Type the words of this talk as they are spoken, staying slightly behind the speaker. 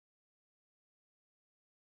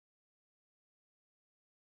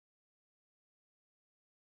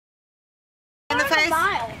face? I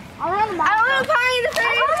want a pie in the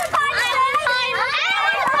face.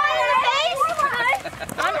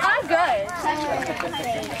 I'm good.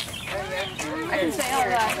 I can say all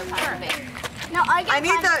that. No, I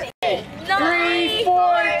need the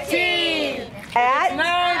 3:14 at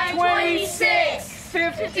 9:26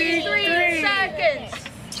 53 seconds.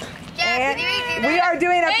 And we are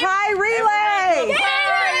doing a pie relay. Get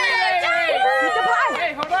the pie.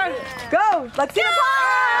 Hey, hold on. Go. Let's see the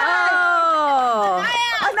pie. Oh.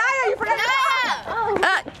 Anaya, you forgot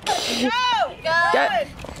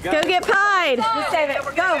Go get pied. to save it. Go.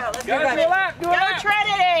 Let's Go, do a lap, do a lap.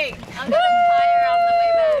 Trinity. I'm gonna fire on the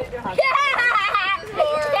way back.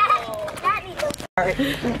 Are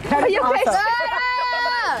you okay?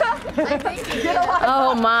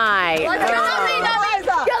 Oh my. Oh.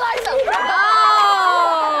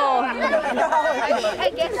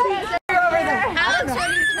 Alex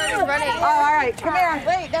running. Oh, all right. Come here.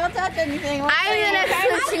 Wait, don't touch anything. I'm gonna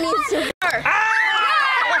switch. She needs to.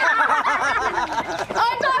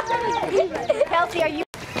 Kelsey, are you?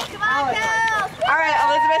 Come on, Kelsey. All right,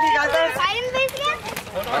 Elizabeth, you got this?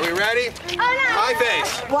 Are we ready? Oh no. High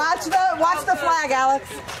face. Watch the flag, Alex.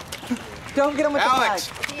 Don't get him with Alex.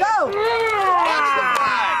 the flag. Go. Watch the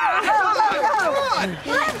flag. Go, go, go. Come on.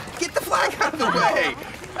 Get the flag out of the way.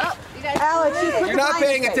 Alex, you put You're the not flag in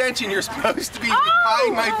paying your face. attention. You're supposed to be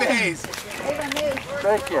eyeing my face.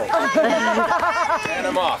 Thank you. And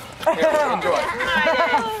I'm off. Here, enjoy.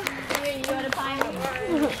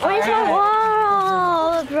 Where's my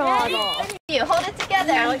wall, brother? You hold it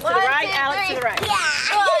together. Alex to the right, Alex to the right.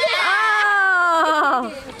 Oh.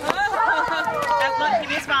 Look, give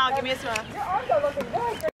me a smile, give me a smile.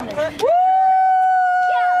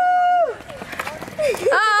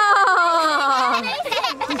 Oh.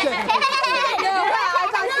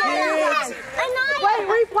 Wait,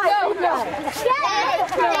 replay.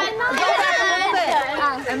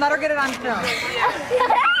 And let her get it on film.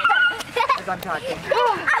 As I'm talking.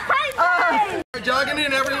 We're jogging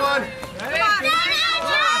in, everyone. Come on.